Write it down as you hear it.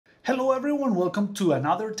Hello everyone, welcome to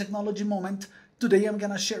another technology moment. Today I'm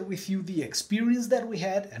gonna share with you the experience that we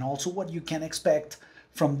had and also what you can expect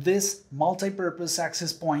from this multi-purpose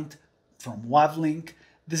access point from WAVLINK.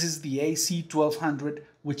 This is the AC1200,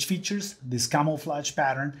 which features this camouflage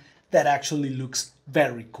pattern that actually looks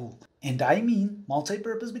very cool. And I mean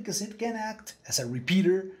multi-purpose because it can act as a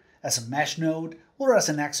repeater, as a mesh node, or as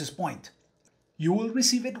an access point. You will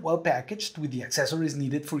receive it well packaged with the accessories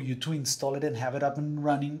needed for you to install it and have it up and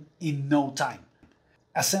running in no time.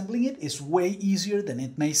 Assembling it is way easier than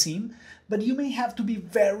it may seem, but you may have to be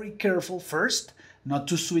very careful first, not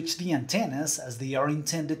to switch the antennas as they are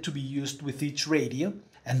intended to be used with each radio,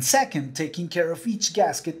 and second, taking care of each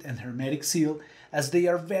gasket and hermetic seal as they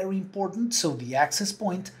are very important so the access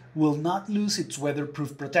point will not lose its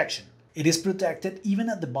weatherproof protection. It is protected even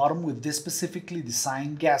at the bottom with this specifically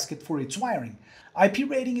designed gasket for its wiring. IP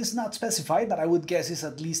rating is not specified, but I would guess it's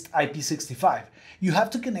at least IP65. You have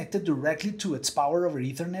to connect it directly to its power over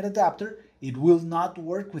Ethernet adapter. It will not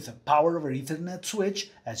work with a power over Ethernet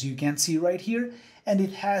switch, as you can see right here, and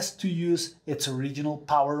it has to use its original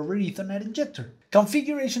power over Ethernet injector.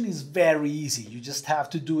 Configuration is very easy. You just have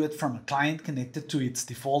to do it from a client connected to its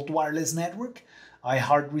default wireless network. I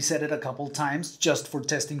hard reset it a couple times just for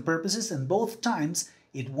testing purposes, and both times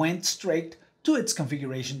it went straight to its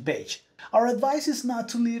configuration page. Our advice is not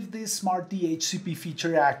to leave this smart DHCP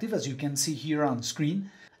feature active, as you can see here on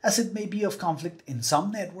screen, as it may be of conflict in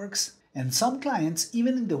some networks, and some clients,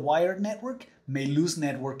 even in the wired network, may lose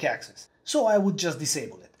network access. So I would just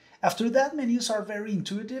disable it. After that, menus are very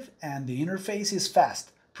intuitive and the interface is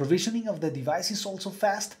fast. Provisioning of the device is also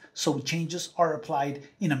fast, so changes are applied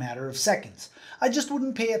in a matter of seconds. I just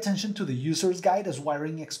wouldn't pay attention to the user's guide as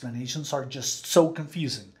wiring explanations are just so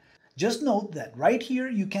confusing. Just note that right here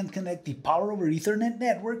you can connect the power over Ethernet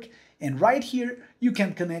network, and right here you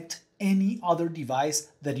can connect any other device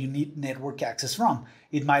that you need network access from.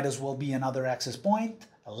 It might as well be another access point,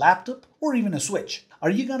 a laptop, or even a switch. Are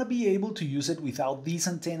you gonna be able to use it without these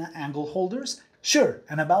antenna angle holders? Sure,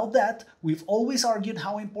 and about that, we've always argued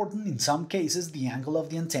how important in some cases the angle of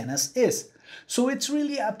the antennas is. So it's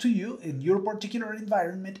really up to you in your particular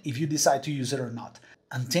environment if you decide to use it or not.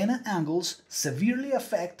 Antenna angles severely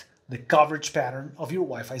affect the coverage pattern of your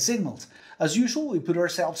Wi-Fi signals. As usual, we put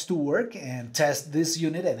ourselves to work and test this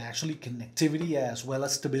unit, and actually connectivity as well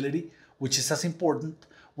as stability, which is as important,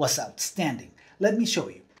 was outstanding. Let me show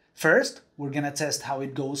you. First, we're gonna test how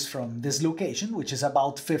it goes from this location, which is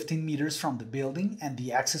about 15 meters from the building, and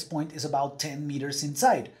the access point is about 10 meters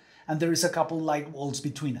inside, and there is a couple light walls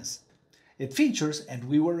between us. It features, and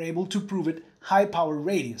we were able to prove it, high power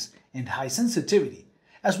radius and high sensitivity.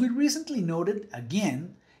 As we recently noted,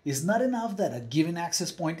 again, it's not enough that a given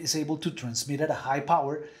access point is able to transmit at a high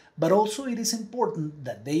power, but also it is important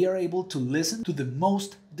that they are able to listen to the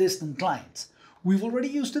most distant clients. We've already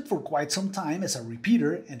used it for quite some time as a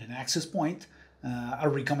repeater and an access point. A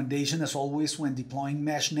recommendation, as always, when deploying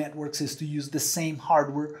mesh networks is to use the same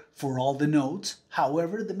hardware for all the nodes.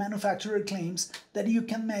 However, the manufacturer claims that you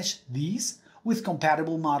can mesh these with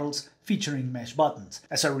compatible models featuring mesh buttons.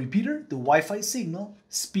 As a repeater, the Wi-Fi signal,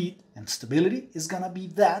 speed, and stability is gonna be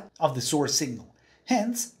that of the source signal.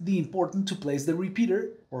 Hence, the importance to place the repeater,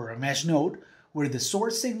 or a mesh node, where the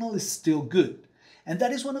source signal is still good. And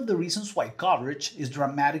that is one of the reasons why coverage is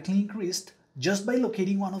dramatically increased just by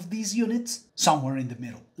locating one of these units somewhere in the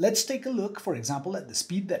middle. Let's take a look, for example, at the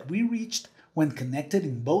speed that we reached when connected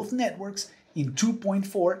in both networks in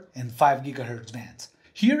 2.4 and 5 GHz bands.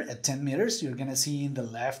 Here at 10 meters, you're gonna see in the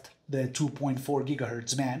left the 2.4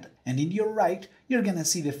 GHz band, and in your right, you're gonna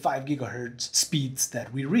see the 5 GHz speeds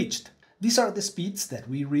that we reached. These are the speeds that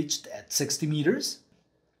we reached at 60 meters,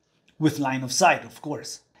 with line of sight, of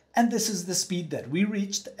course. And this is the speed that we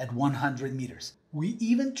reached at 100 meters. We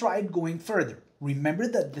even tried going further. Remember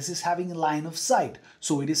that this is having a line of sight,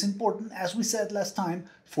 so it is important, as we said last time,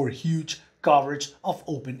 for huge coverage of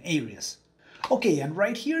open areas. Okay, and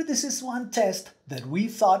right here, this is one test that we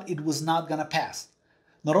thought it was not gonna pass.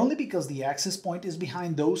 Not only because the access point is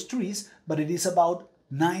behind those trees, but it is about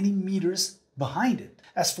 90 meters behind it.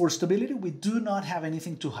 As for stability, we do not have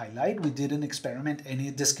anything to highlight. We didn't experiment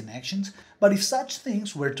any disconnections, but if such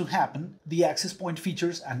things were to happen, the access point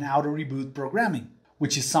features an auto reboot programming,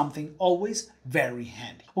 which is something always very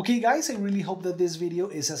handy. Okay guys, I really hope that this video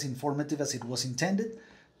is as informative as it was intended.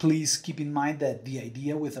 Please keep in mind that the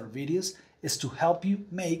idea with our videos is to help you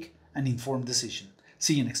make an informed decision.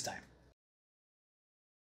 See you next time.